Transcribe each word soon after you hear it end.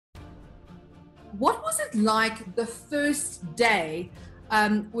What was it like the first day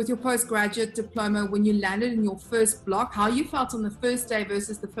with your postgraduate diploma when you landed in your first block? How you felt on the first day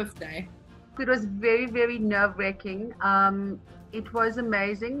versus the fifth day? It was very, very nerve-wracking. It was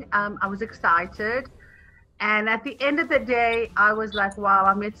amazing. I was excited. And at the end of the day, I was like, wow,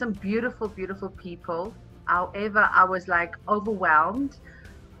 I met some beautiful, beautiful people. However, I was like overwhelmed.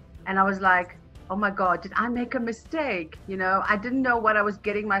 And I was like, oh my God, did I make a mistake? You know, I didn't know what I was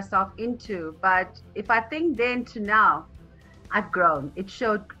getting myself into. But if I think then to now, I've grown. It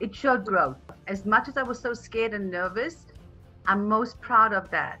showed growth. As much as I was so scared and nervous, I'm most proud of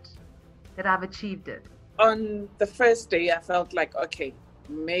that I've achieved it. On the first day, I felt like, okay,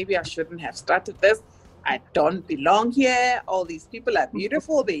 maybe I shouldn't have started this. I don't belong here. All these people are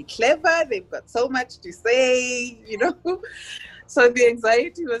beautiful. They're clever. They've got so much to say, you know. So the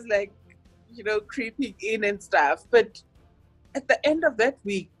anxiety was like, you know, creeping in and stuff. But at the end of that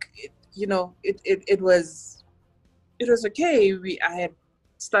week, it was okay. I had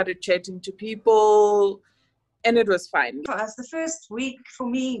started chatting to people, and it was fine. For us, the first week for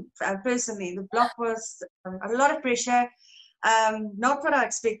me personally, the block was a lot of pressure. Not what I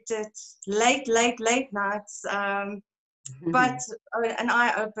expected. Late nights. But an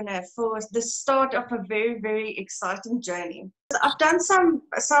eye-opener for the start of a very, very exciting journey. I've done some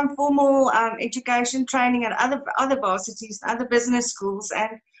formal education training at other varsities, other business schools,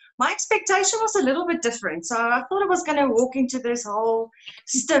 and my expectation was a little bit different. So I thought I was going to walk into this whole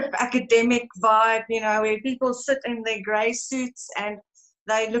stiff academic vibe, you know, where people sit in their grey suits and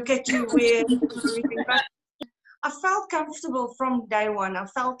they look at you weird and everything. But I felt comfortable from day one. I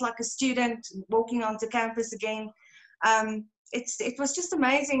felt like a student walking onto campus again. It was just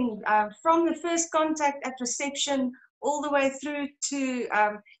amazing from the first contact at reception all the way through to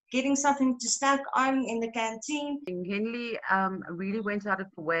getting something to snack on in the canteen. Henley really went out of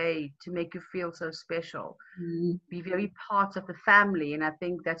the way to make you feel so special, be very part of the family. And I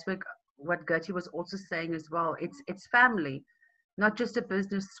think that's what Gertie was also saying as well. It's family, not just a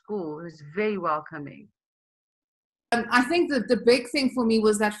business school. It was very welcoming. I think that the big thing for me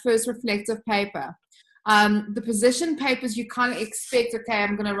was that first reflective paper. The position papers, you kind of expect, okay,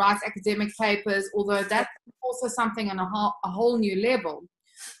 I'm going to write academic papers, although that's also something on a whole new level.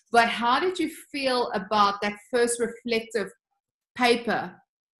 But how did you feel about that first reflective paper?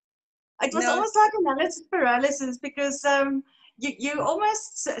 It was almost like analysis paralysis, because you're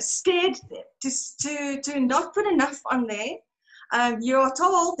almost scared to not put enough on there. You are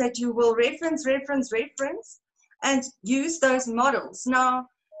told that you will reference, and use those models. Now,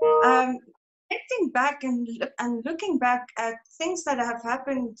 reflecting back and looking back at things that have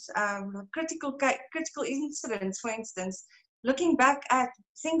happened, critical incidents, for instance, looking back at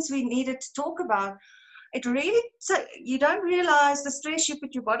things we needed to talk about, it really, so you don't realize the stress you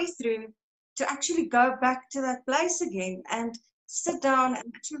put your body through to actually go back to that place again and sit down and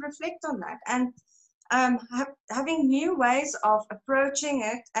actually reflect on that. And having new ways of approaching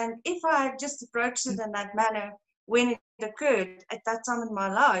it. And if I had just approached it in that manner when it occurred at that time in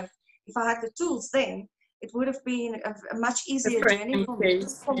my life, if I had the tools then, it would have been a much easier journey for me.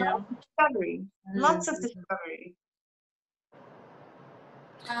 Discovery, lots of discovery.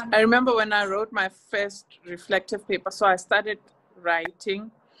 I remember when I wrote my first reflective paper, so I started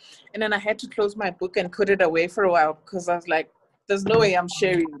writing, and then I had to close my book and put it away for a while, because I was like, there's no way I'm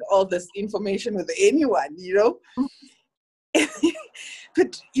sharing all this information with anyone, you know?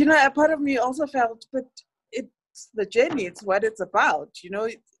 But, you know, a part of me also felt, but it's the journey, it's what it's about, you know?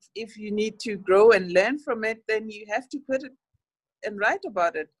 If you need to grow and learn from it, then you have to put it and write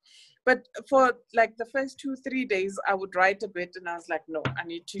about it. But for like the first 2-3 days, I would write a bit, and I was like, no, I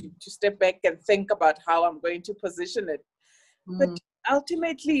need to step back and think about how I'm going to position it. But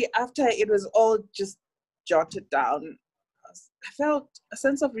ultimately, after it was all just jotted down, I felt a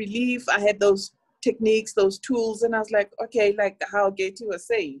sense of relief. I had those techniques, those tools, and I was like, okay, like how Gertie was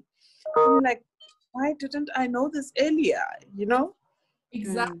saying, I'm like, why didn't I know this earlier, you know?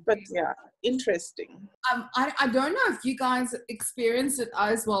 Exactly. But yeah, interesting. I don't know if you guys experienced it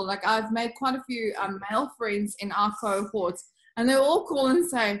as well. Like, I've made quite a few male friends in our cohorts, and they all call and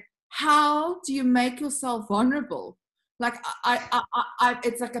say, how do you make yourself vulnerable? Like, I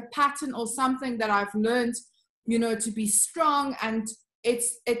it's like a pattern or something that I've learned, you know, to be strong. And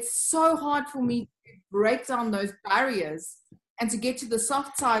it's so hard for me to break down those barriers and to get to the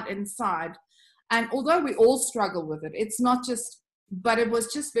soft side inside. And although we all struggle with it, it's not just, but it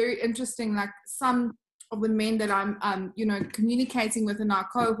was just very interesting. Like, some of the men that I'm, you know, communicating with in our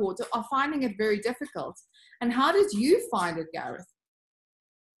cohort are finding it very difficult. And how did you find it, Gareth?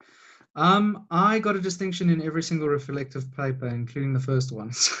 I got a distinction in every single reflective paper, including the first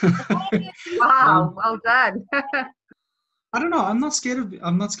one. Wow, well done. I don't know. I'm not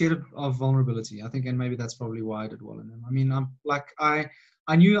scared of vulnerability. I think, and maybe that's probably why I did well in them. I mean,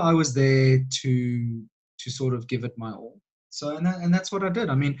 I knew I was there to sort of give it my all. So, and that's what I did.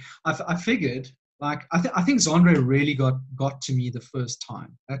 I mean, I figured, like, I think Zandre really got to me the first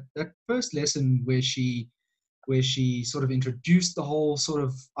time. That first lesson where she sort of introduced the whole sort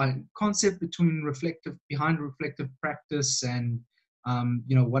of concept behind reflective practice, and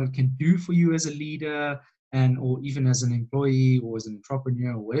what it can do for you as a leader, and or even as an employee or as an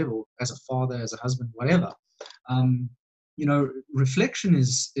entrepreneur or whatever, or as a father, as a husband, whatever. Reflection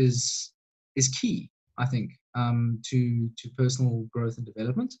is key, I think, to personal growth and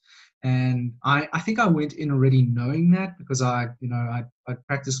development. And I think I went in already knowing that, because I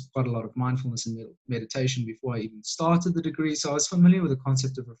practiced quite a lot of mindfulness and meditation before I even started the degree. So I was familiar with the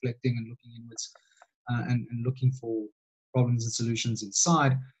concept of reflecting and looking inwards, and looking for problems and solutions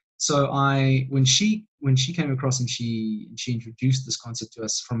inside. So when she came across and she introduced this concept to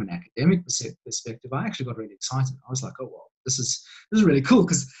us from an academic perspective, I actually got really excited. I was like, oh, well, this is really cool,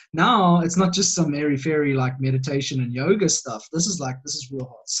 because now it's not just some airy-fairy like meditation and yoga stuff. This is real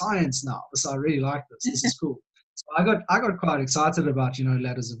hard science now. I really like this. This is cool. So I got quite excited about,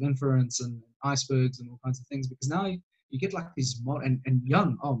 ladders of inference and icebergs and all kinds of things, because now you get like these and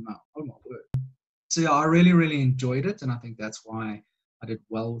young. Oh no, oh my word. So yeah, I really, really enjoyed it, and I think that's why I did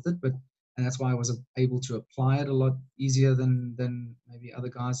well with it, and that's why I was able to apply it a lot easier than maybe other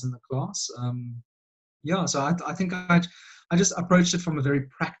guys in the class. So I think I just approached it from a very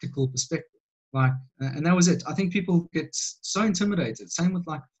practical perspective, and that was it. I think people get so intimidated. Same with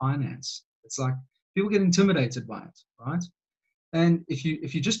like finance. It's like people get intimidated by it, right? And if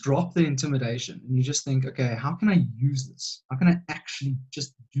you just drop the intimidation and you just think, okay, how can I use this? How can I actually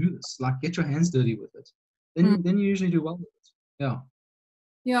just do this? Like, get your hands dirty with it. Then you usually do well with it. Yeah.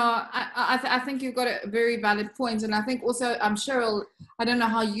 Yeah, I think you've got a very valid point, and I think also, Cheryl, I don't know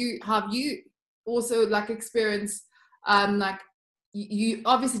how you also like experience, like you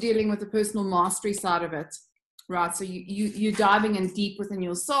obviously dealing with the personal mastery side of it, right? So you're diving in deep within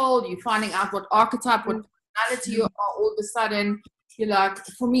your soul. You're finding out what archetype, what personality you are. All of a sudden, you're like,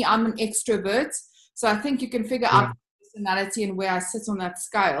 for me, I'm an extrovert, so I think you can figure out personality and where I sit on that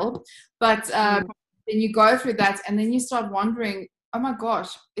scale. But then you go through that, and then you start wondering, oh my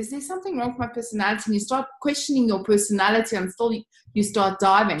gosh, is there something wrong with my personality? And you start questioning your personality until you start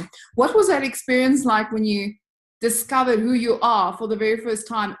diving. What was that experience like when you discovered who you are for the very first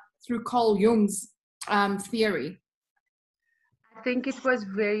time through Carl Jung's theory? I think it was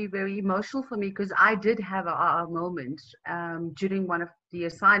very, very emotional for me, because I did have a moment during one of the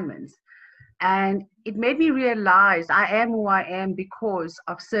assignments. And it made me realize I am who I am because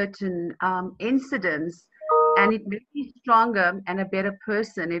of certain incidents. And it made me stronger and a better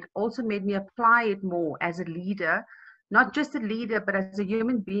person. It also made me apply it more as a leader, not just a leader, but as a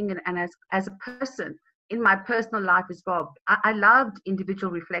human being and as a person in my personal life as well. I loved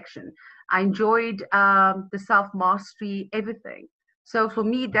individual reflection. I enjoyed the self-mastery, everything. So for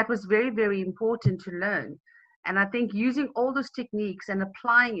me, that was very, very important to learn. And I think using all those techniques and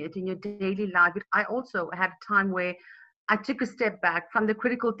applying it in your daily life, I also had a time where I took a step back from the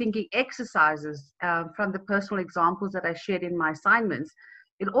critical thinking exercises, from the personal examples that I shared in my assignments.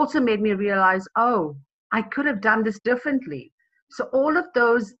 It also made me realize, oh, I could have done this differently. So all of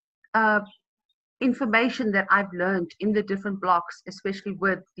those information that I've learned in the different blocks, especially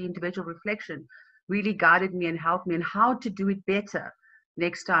with the individual reflection, really guided me and helped me in how to do it better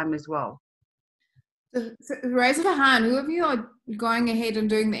next time as well. So raise of a hand, who of you are going ahead and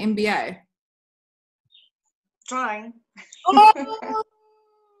doing the MBA? Trying. Oh!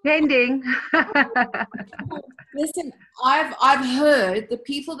 Pending. Listen, I've heard the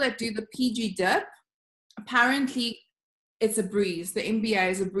people that do the PGDip, apparently it's a breeze. The MBA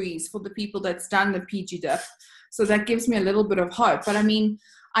is a breeze for the people that's done the PGDip. So that gives me a little bit of hope. But I mean,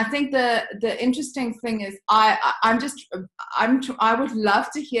 I think the interesting thing is I would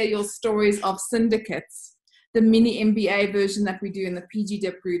love to hear your stories of syndicates, the mini MBA version that we do in the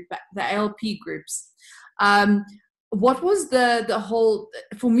PGDip group, the ALP groups. What was the whole,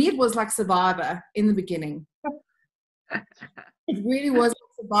 for me, it was like Survivor in the beginning. It really was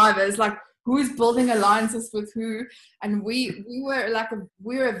like Survivor. It's like, who is building alliances with who? And we're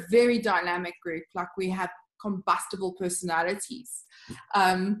a very dynamic group. Like, we have combustible personalities.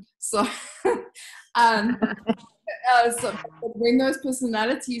 So when those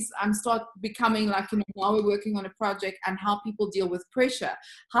personalities start becoming like, now we're working on a project and how people deal with pressure.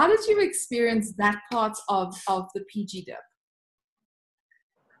 How did you experience that part of the PGDip?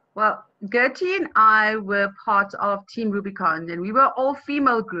 Well, Gertie and I were part of Team Rubicon, and we were all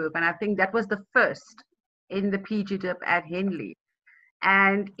female group, and I think that was the first in the PGDip at Henley.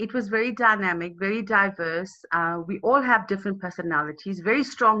 And it was very dynamic, very diverse. We all have different personalities, very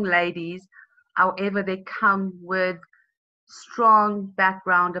strong ladies. However, they come with strong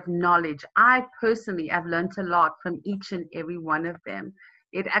background of knowledge. I personally have learned a lot from each and every one of them.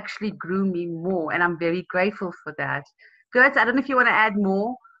 It actually grew me more, and I'm very grateful for that. Gert, I don't know if you want to add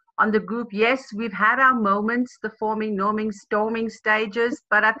more on the group. Yes, we've had our moments, the forming, norming, storming stages,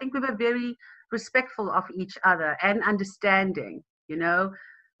 but I think we were very respectful of each other and understanding. You know,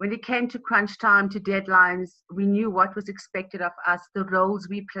 when it came to crunch time, to deadlines, we knew what was expected of us, the roles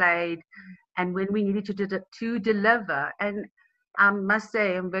we played, and when we needed to deliver. And I must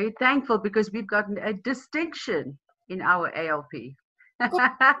say, I'm very thankful because we've gotten a distinction in our ALP.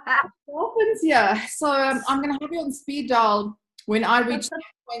 Happens, yeah. So I'm going to have you on speed dial when I reach the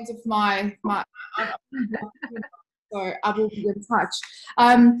point of my so I will be in touch. The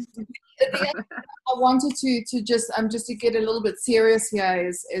other thing I wanted to just to get a little bit serious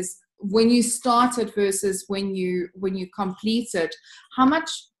here is when you started versus when you completed, how much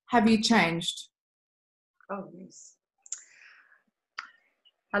have you changed? Oh, yes.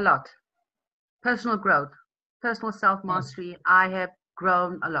 A lot. Personal growth, personal self-mastery. I have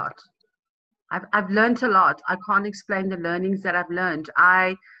grown a lot. I've learned a lot. I can't explain the learnings that I've learned.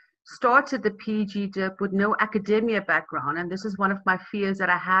 I started the PGDip with no academia background, and this is one of my fears that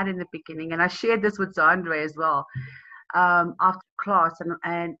I had in the beginning. And I shared this with Zandre as well after class,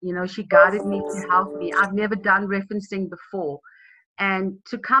 and you know, she guided me to help me. I've never done referencing before, and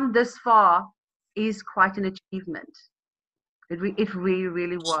to come this far is quite an achievement. It really,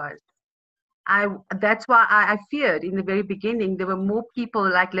 really was. That's why I feared in the very beginning there were more people,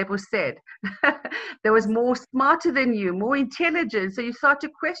 like Lebo said, there was more smarter than you, more intelligent. So you start to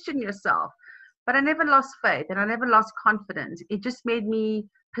question yourself. But I never lost faith and I never lost confidence. It just made me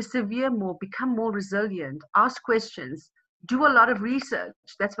persevere more, become more resilient, ask questions, do a lot of research.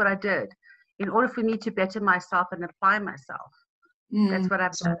 That's what I did in order for me to better myself and apply myself. That's what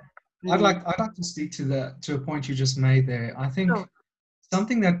I've done. I'd like to speak to a point you just made there. I think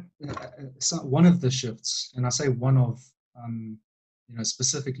something that one of the shifts, and I say one of,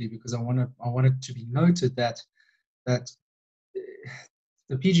 specifically because I want it to be noted that the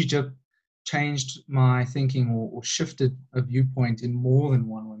PGDip changed my thinking or shifted a viewpoint in more than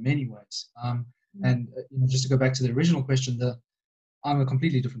one or many ways. And just to go back to the original question, I'm a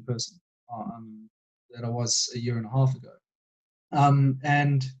completely different person that I was a year and a half ago.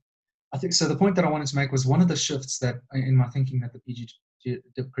 And I think so. The point that I wanted to make was one of the shifts that in my thinking that the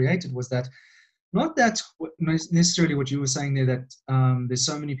PGDip created was that not that necessarily what you were saying there, that there's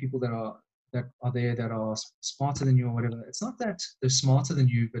so many people that are there that are smarter than you or whatever. It's not that they're smarter than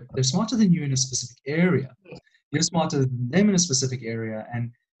you, but they're smarter than you in a specific area. You're smarter than them in a specific area,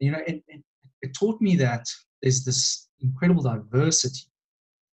 and it taught me that there's this incredible diversity,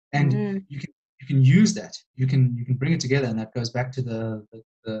 and you can use that. You can bring it together, and that goes back to the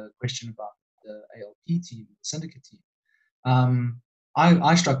question about the ALP team, the syndicate team.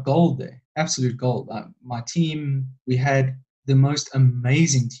 I struck gold there, absolute gold. My team, we had the most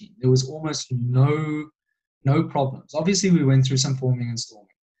amazing team. There was almost no problems. Obviously, we went through some forming and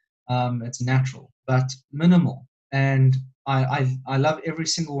storming. It's natural, but minimal. And I love every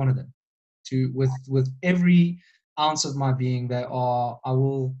single one of them. With every ounce of my being, I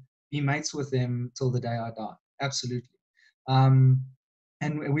will be mates with them till the day I die. Absolutely.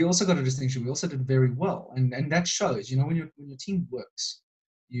 And we also got a distinction. We also did very well, and that shows. When your team works,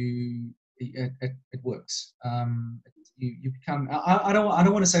 it works. You become. I don't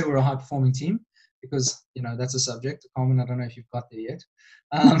want to say we're a high performing team because that's a subject. Carmen, I don't know if you've got there yet.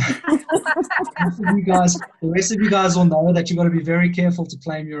 The rest of you guys will know that you've got to be very careful to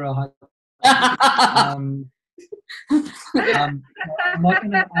claim you're a high. I'm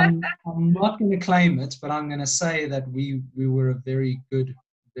not gonna claim it, but I'm gonna say that we were a very good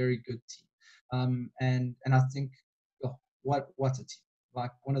team. And I think, what a team!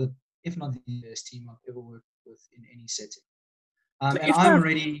 Like one of the, if not the best team I've ever worked with in any setting. And I'm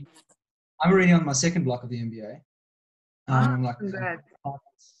already on my second block of the MBA. I'm like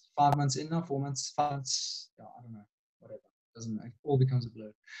 5 months in now, 4 months, 5 months. I don't know, whatever. Doesn't matter. It all becomes a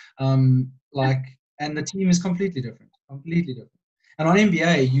blur. And the team is completely different. And on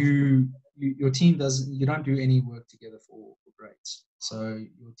MBA, your team you don't do any work together for grades. So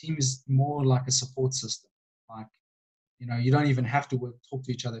your team is more like a support system. Like, you don't even have to talk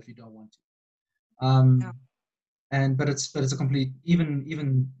to each other if you don't want to. But it's a complete,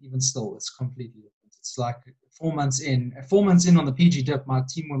 even still, it's completely different. It's like 4 months in. 4 months in on the PGDip, my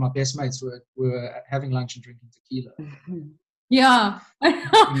team were my best mates. Were having lunch and drinking tequila. Yeah. Every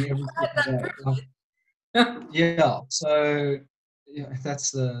single day. Yeah. So yeah,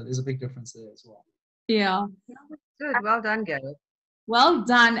 there's a big difference there as well. Yeah. Good. Well done, Gary. Well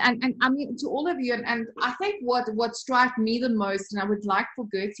done. And I mean, to all of you, and I think what struck me the most, and I would like for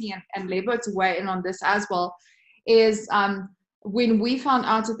Gertie and Lebo to weigh in on this as well, is when we found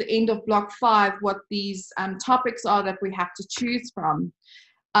out at the end of block 5 what these topics are that we have to choose from.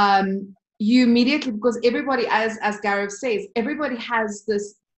 You immediately, because everybody, as Gareth says, everybody has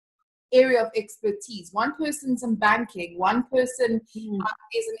this area of expertise. One person's in banking, one person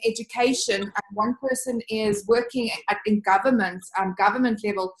is in education, and one person is working in government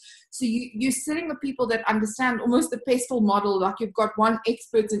level. So you're sitting with people that understand almost the pestle model, like you've got one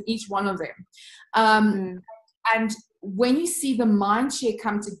expert in each one of them. And when you see the mind share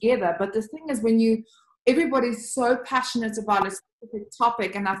come together, but the thing is, when everybody's so passionate about a specific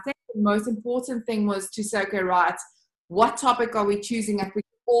topic, and I think the most important thing was to say, okay, right, what topic are we choosing that we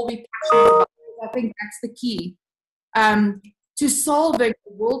can all be passionate about? I think that's the key to solving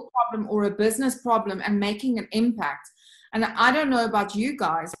a world problem or a business problem and making an impact. And I don't know about you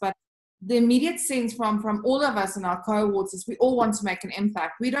guys, but the immediate sense from all of us in our cohorts is we all want to make an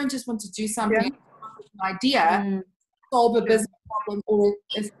impact. We don't just want to do something, an idea, solve a business problem or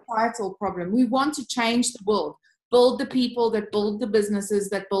a societal problem. We want to change the world, build the people that build the businesses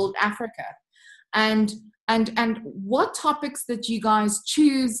that build Africa. And what topics did you guys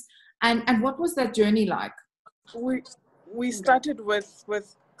choose, and what was that journey like? We started with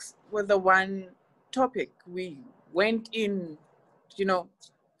the one topic. We went in,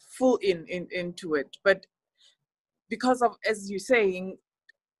 full into it. But because of, as you're saying,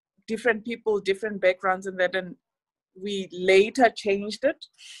 different people, different backgrounds and that, and we later changed it.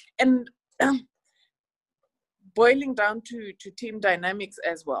 And boiling down to team dynamics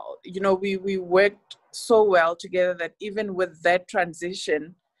as well. We worked so well together that even with that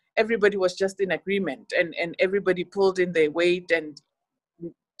transition, everybody was just in agreement, and everybody pulled in their weight and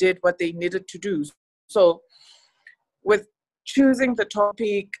did what they needed to do. So with choosing the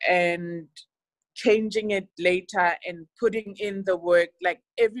topic and changing it later and putting in the work, like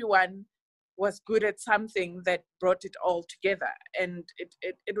everyone was good at something that brought it all together, and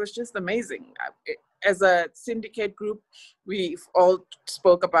it was just amazing. As a syndicate group, we all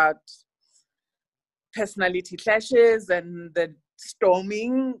spoke about personality clashes and the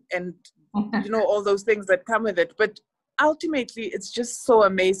storming and all those things that come with it. But ultimately, it's just so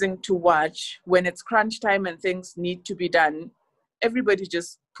amazing to watch when it's crunch time and things need to be done. Everybody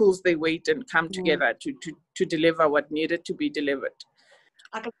just pulls their weight and come together to deliver what needed to be delivered.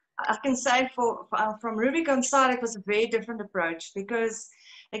 I can say from Rubicon's side, it was a very different approach, because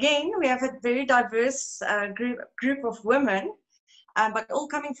again, we have a very diverse group of women, but all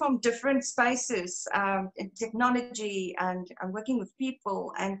coming from different spaces in technology and working with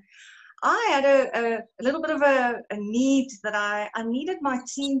people. And I had a little bit of a need that I needed my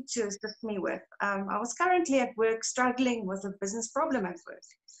team to assist me with. I was currently at work struggling with a business problem at work.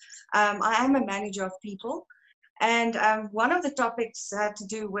 I am a manager of people. And one of the topics had to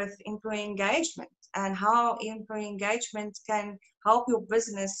do with employee engagement and how employee engagement can help your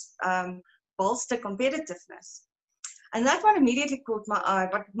business bolster competitiveness. And that one immediately caught my eye,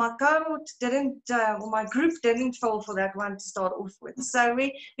 but my cohort didn't, or my group didn't fall for that one to start off with. So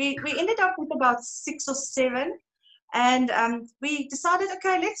we ended up with about 6 or 7, and we decided,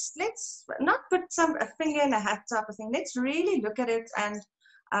 okay, let's not put a finger in a hat type of thing. Let's really look at it. And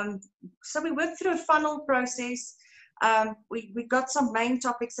so we worked through a funnel process. We got some main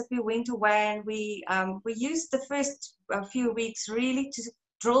topics that we went away, and we used the first few weeks really to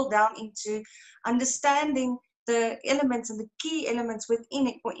drill down into understanding the elements and the key elements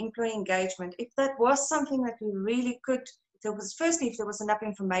within employee engagement. If that was something that we really could, if there was enough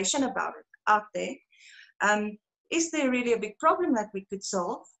information about it out there, is there really a big problem that we could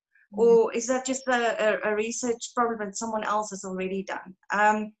solve? Or is that just a research problem that someone else has already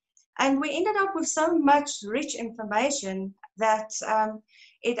done? And we ended up with so much rich information that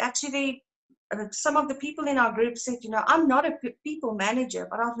it actually, some of the people in our group said, I'm not a people manager,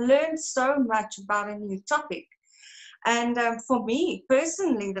 but I've learned so much about a new topic. And for me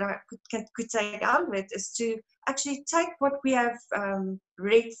personally, that I could take out of it is to actually take what we have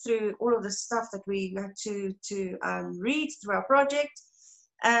read through, all of the stuff that we had to read through our project,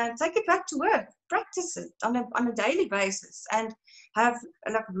 and take it back to work, practice it on a daily basis, and have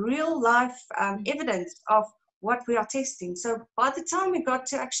like real life evidence of what we are testing. So by the time we got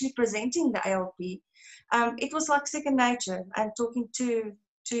to actually presenting the ALP, it was like second nature and talking to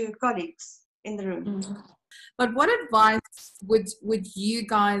colleagues in the room. But what advice would you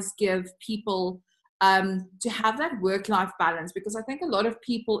guys give people to have that work-life balance? Because I think a lot of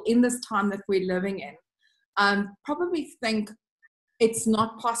people in this time that we're living in probably think it's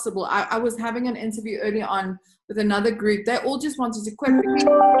not possible. I was having an interview early on with another group. They all just wanted to quit because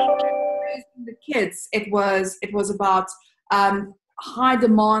raising the kids. It was about high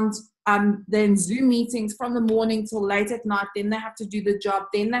demand. Then Zoom meetings from the morning till late at night. Then they have to do the job.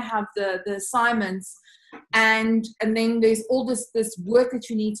 Then they have the assignments, and then there's all this work that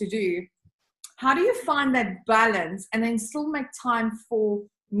you need to do. How do you find that balance and then still make time for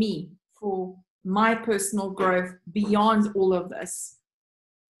me, for my personal growth beyond all of this?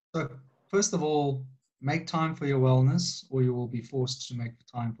 So first of all, make time for your wellness, or you will be forced to make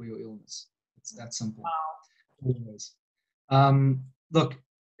time for your illness. It's that simple. Wow. Always. Look,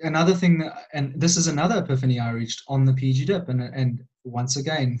 another thing, and this is another epiphany I reached on the PGDip, and once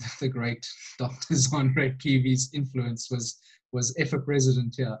again, the great Dr. Zonre Kiwi's influence was ever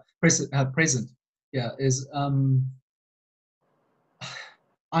present here.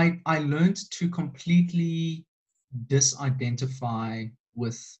 I learned to completely disidentify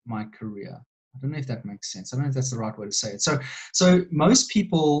with my career. I don't know if that makes sense. I don't know if that's the right way to say it. So most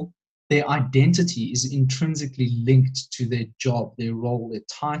people, their identity is intrinsically linked to their job, their role, their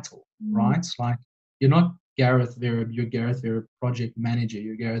title, right? Like, you're not Gareth Vereb, you're Gareth Vereb project manager,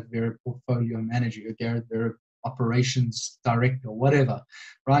 you're Gareth Vereb portfolio manager, you're Gareth Vereb operations director, whatever,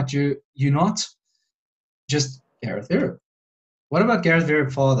 right? You're not just Gareth Vereb. What about Gareth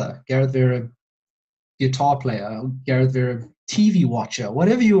Vereb father, Gareth Vereb guitar player, Gareth Vereb TV watcher,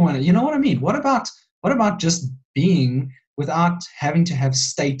 whatever you want to, you know what I mean? What about just being, without having to have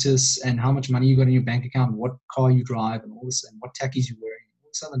status and how much money you got in your bank account, what car you drive, and all this, and what tackies you're wearing, all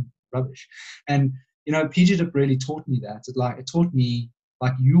this other rubbish? And PGDip really taught me that. It taught me,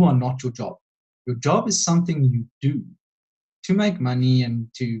 like, you are not your job. Your job is something you do to make money and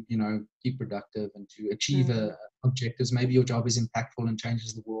to keep productive and to achieve objectives. Maybe your job is impactful and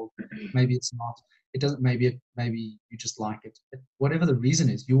changes the world. Maybe it's not. It doesn't. Maybe you just like it. Whatever the reason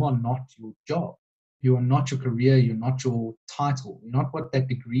is, you are not your job. You are not your career. You're not your title. You're not what that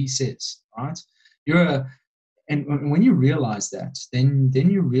degree says. Right? And when you realize that, then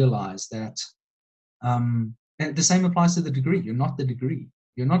you realize that. And the same applies to the degree. You're not the degree.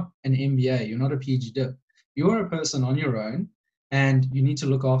 You're not an MBA. You're not a PGDip. You're a person on your own, and you need to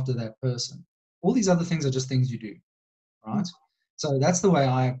look after that person. All these other things are just things you do, right? So that's the way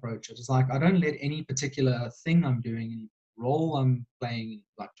I approach it. It's like, I don't let any particular thing I'm doing, any role I'm playing,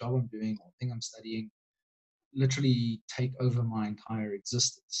 like job I'm doing or thing I'm studying, literally take over my entire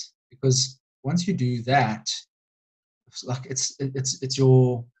existence. Because once you do that, it's like it's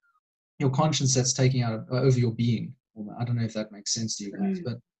your conscience that's taking over your being. I don't know if that makes sense to you guys,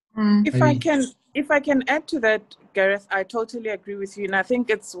 but if I can add to that, Gareth, I totally agree with you, and I think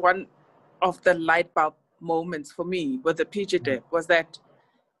it's one of the light bulb moments for me with the PGDip was that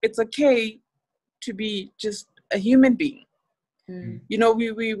it's okay to be just a human being.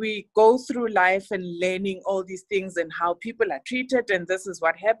 We go through life and learning all these things and how people are treated, and this is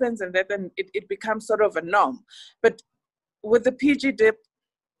what happens, and then it becomes sort of a norm. But with the PGDip,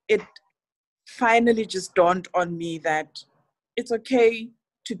 it finally just dawned on me that it's okay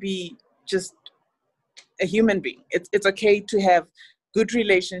to be just a human being. It's okay to have good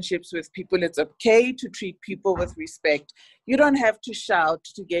relationships with people. It's okay to treat people with respect. You don't have to shout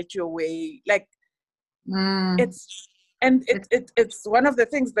to get your way. Like it's one of the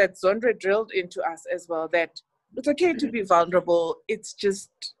things that Zonre drilled into us as well, that it's okay to be vulnerable. It's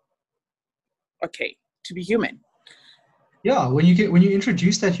just okay to be human. Yeah, when you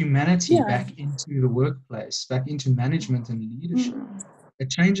introduce that humanity back into the workplace, back into management and leadership,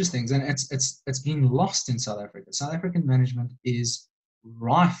 it changes things, and it's been lost in South Africa. South African management is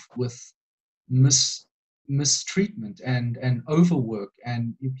rife with mistreatment and overwork,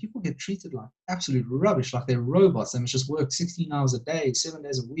 and people get treated like absolute rubbish, like they're robots. They must just work 16 hours a day, 7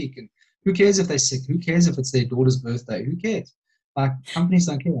 days a week, and who cares if they're sick? Who cares if it's their daughter's birthday? Who cares? Like, companies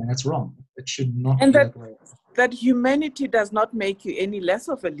don't care, and that's wrong. It should not be that way. That humanity does not make you any less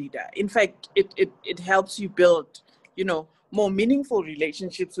of a leader. In fact, it helps you build, more meaningful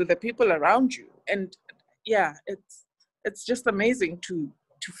relationships with the people around you. And it's just amazing to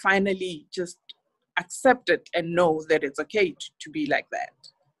finally just accept it and know that it's okay to be like that.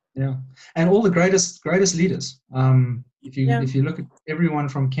 Yeah, and all the greatest leaders. If you look at everyone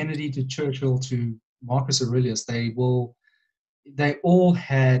from Kennedy to Churchill to Marcus Aurelius, they all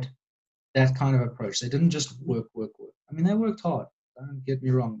had that kind of approach. They didn't just work. I mean, they worked hard. Don't get me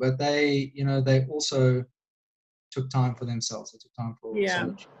wrong, but they also took time for themselves. They took time for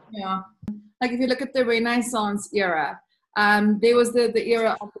solitude. Yeah. Like if you look at the Renaissance era, there was the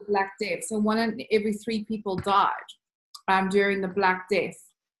era of the Black Death. So 1 in every 3 people died during the Black Death.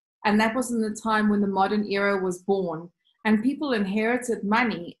 And that was in the time when the modern era was born. And people inherited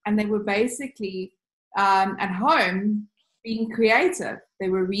money, and they were basically at home being creative. They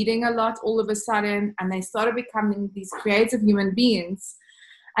were reading a lot all of a sudden, and they started becoming these creative human beings.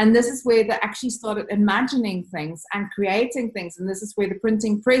 And this is where they actually started imagining things and creating things. And this is where the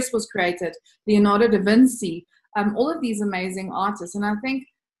printing press was created, Leonardo da Vinci, all of these amazing artists. And I think,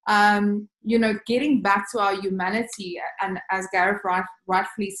 getting back to our humanity, and as Gareth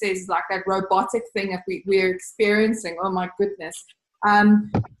rightfully says, like that robotic thing that we're experiencing, oh my goodness.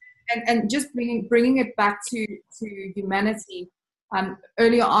 And just bringing it back to humanity.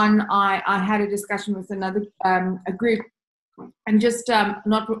 Earlier on, I had a discussion with another a group, and just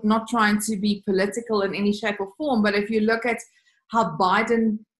not trying to be political in any shape or form, but if you look at how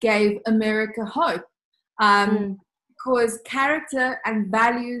Biden gave America hope, because character and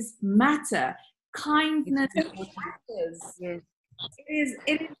values matter, kindness matters. Yes.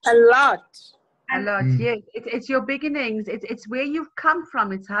 It is A lot. A lot, yes. It's your beginnings. It's where you've come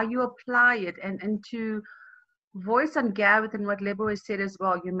from. It's how you apply it. And to voice on Gareth and what Lebo has said as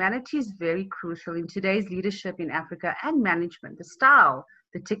well, humanity is very crucial in today's leadership in Africa and management. The style,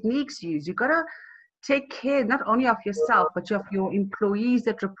 the techniques used. You've got to take care not only of yourself, but of your employees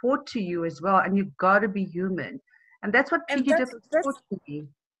that report to you as well. And you've got to be human. And that's what PGDip is taught to be.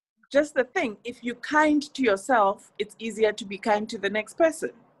 Just the thing, if you're kind to yourself, it's easier to be kind to the next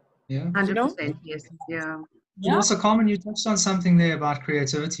person. Yeah. 100%, yes. Yeah. And also, Carmen, you touched on something there about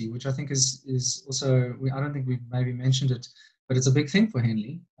creativity, which I think is also, I don't think we've maybe mentioned it, but it's a big thing for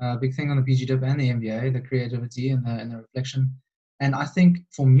Henley, a big thing on the PGDip and the MBA, the creativity and the reflection. And I think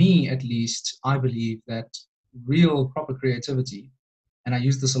for me, at least, I believe that real proper creativity, and I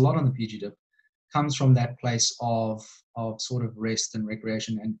use this a lot on the PGDip, comes from that place of sort of rest and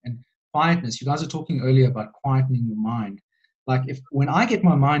recreation and quietness. You guys were talking earlier about quietening your mind. Like when I get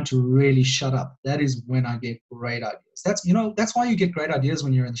my mind to really shut up, that is when I get great ideas. That's why you get great ideas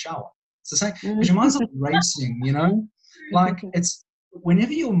when you're in the shower. It's the same, because your mind's racing, like it's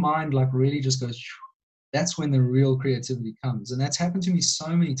whenever your mind like really just goes, that's when the real creativity comes. And that's happened to me so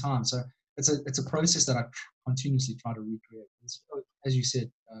many times. So it's a process that I continuously try to recreate. It's, as you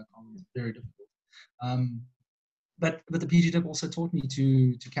said, it's very difficult. But the PGDip also taught me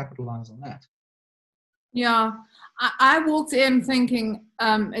to capitalize on that. Yeah, I walked in thinking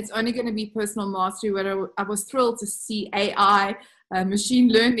it's only going to be personal mastery, but I was thrilled to see AI, machine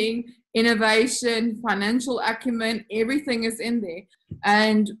learning, innovation, financial acumen, everything is in there.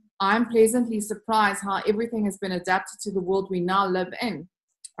 And I'm pleasantly surprised how everything has been adapted to the world we now live in.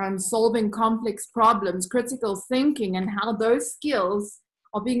 Solving complex problems, critical thinking, and how those skills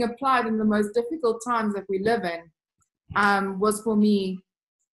are being applied in the most difficult times that we live in was for me,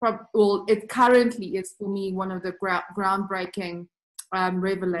 it currently is for me one of the groundbreaking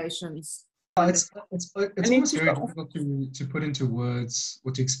revelations. It's almost very difficult to put into words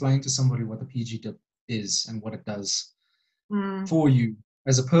or to explain to somebody what the PGDip is and what it does for you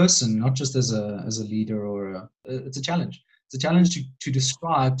as a person, not just as a leader or it's a challenge. It's a challenge to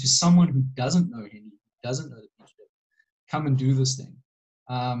describe to someone who doesn't know Henley, doesn't know the PGDip, come and do this thing.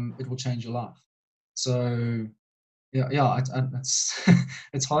 It will change your life. So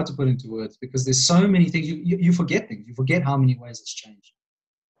it's hard to put into words because there's so many things. You forget things. You forget how many ways it's changed.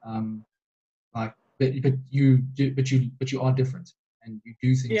 But you are different and you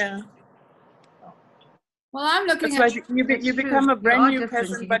do things. Yeah. Well, I'm looking at you become a brand new different.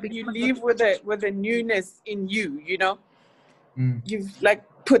 person, but you leave with a newness in you. You've like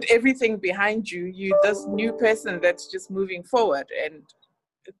put everything behind you. You this new person that's just moving forward, and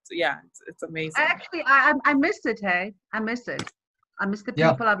it's amazing. I missed it. Hey, I missed it. I missed the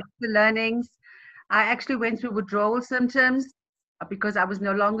people. I missed the learnings. I actually went through withdrawal symptoms because I was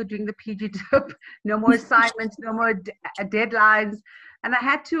no longer doing the PGDip. No more assignments, no more deadlines. And I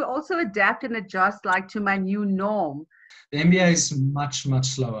had to also adapt and adjust to my new norm. The MBA is much, much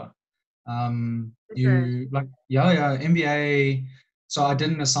slower. MBA. So I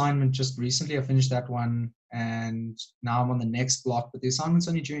did an assignment just recently. I finished that one and now I'm on the next block, but the assignment's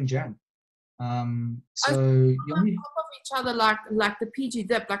only due in Jan. So you only top of each other like the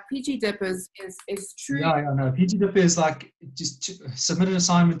PGDip. Like PGDip is true. No. PGDip is like just submit an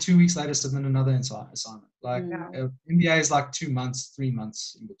assignment 2 weeks later, submit another assignment. Like MBA is like 2 months, 3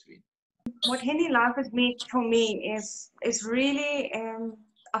 months in between. What Henley Life has been for me is really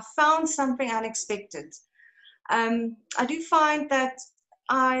I found something unexpected. I do find that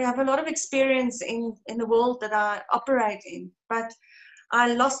I have a lot of experience in the world that I operate in, but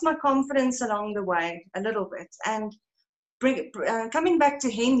I lost my confidence along the way a little bit. And coming back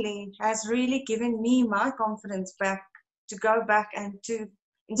to Henley has really given me my confidence back, to go back and to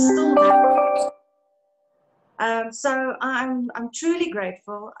instill that. So I'm truly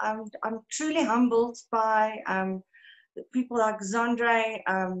grateful. I'm truly humbled by people like Zondre,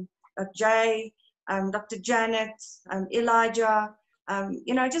 Jay, Dr. Janet, Elijah,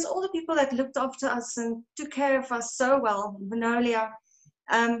 you know, just all the people that looked after us and took care of us so well, Manolia,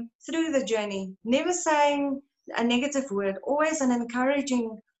 through the journey. Never saying a negative word, always an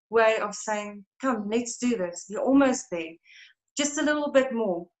encouraging way of saying, come, let's do this. You're almost there. Just a little bit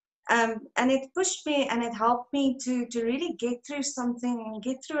more. And it pushed me and it helped me to really get through something and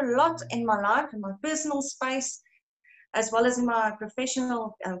get through a lot in my life, in my personal space, as well as in my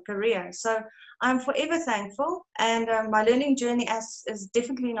professional career. So I'm forever thankful, and my learning journey is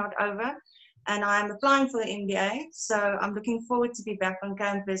definitely not over, and I'm applying for the MBA. So I'm looking forward to be back on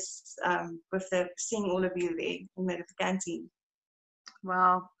campus with seeing all of you there in the canteen.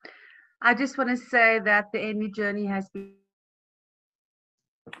 Wow. I just want to say that the MBA journey has been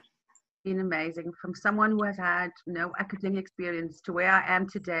amazing. From someone who has had no academic experience to where I am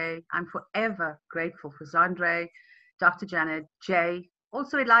today, I'm forever grateful for Zondre, Dr. Janet, Jay,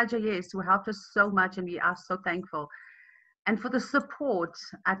 also Elijah, yes, who helped us so much, and we are so thankful. And for the support,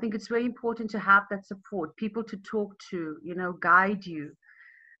 I think it's very important to have that support, people to talk to, you know, guide you.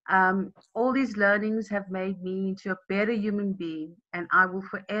 All these learnings have made me into a better human being, and I will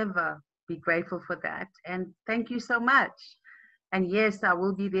forever be grateful for that. And thank you so much. And yes, I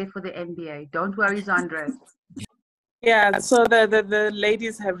will be there for the NBA. Don't worry, Zondre. Yeah, so the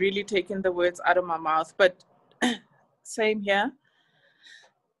ladies have really taken the words out of my mouth, but same here.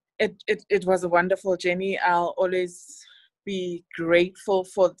 It was a wonderful journey. I'll always be grateful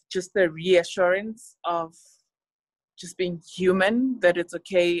for just the reassurance of just being human, that it's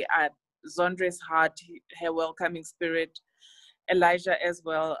okay. At Zondre's heart, her welcoming spirit, Elijah as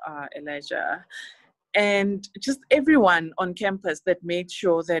well, Elijah. And just everyone on campus that made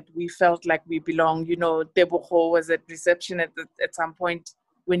sure that we felt like we belong. You know, Deboho was at reception at some point.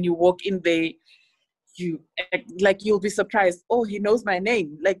 When you walk in there, you'll be surprised. Oh, he knows my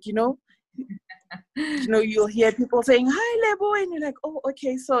name. Like, you know, you'll hear people saying, "Hi, Lebo," and you're like, "Oh,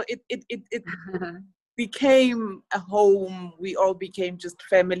 okay." So it became a home. We all became just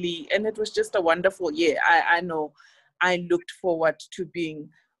family, and it was just a wonderful year. I know I looked forward to being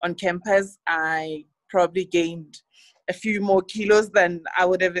on campus. I probably gained a few more kilos than I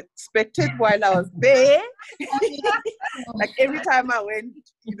would have expected while I was there. Like every time I went,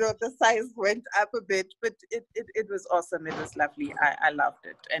 you know, the size went up a bit, but it was awesome. It was lovely. I loved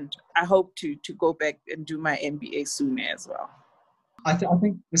it. And I hope to go back and do my MBA soon as well. I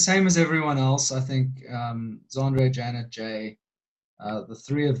think the same as everyone else. I think Zondre, Janet, Jay, the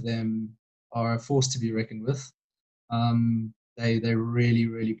three of them are a force to be reckoned with. They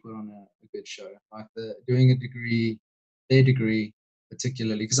really put on a good show. Like doing their degree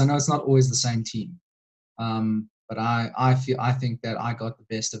particularly, because I know it's not always the same team. But I think that I got the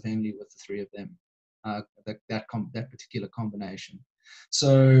best of Henley with the three of them. That particular combination.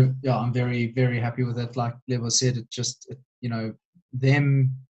 So yeah, I'm very happy with it. Like Lebo said, you know,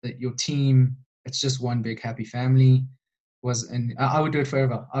 your team, it's just one big happy family. And I would do it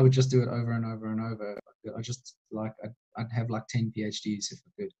forever. I would just do it over and over and over. I just I'd have like 10 PhDs if I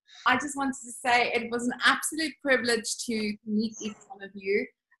could. I just wanted to say it was an absolute privilege to meet each one of you.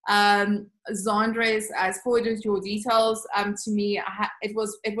 Zondre has forwarded your details to me. It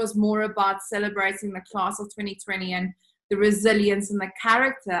was more about celebrating the class of 2020 and the resilience and the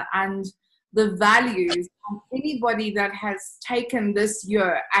character and the values of anybody that has taken this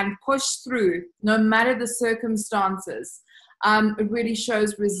year and pushed through, no matter the circumstances. It really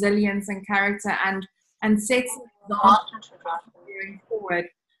shows resilience and character and sets the going forward.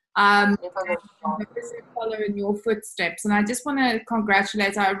 And follow in your footsteps. And I just want to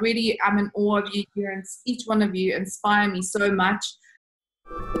congratulate. I really am in awe of you here, and each one of you inspire me so much.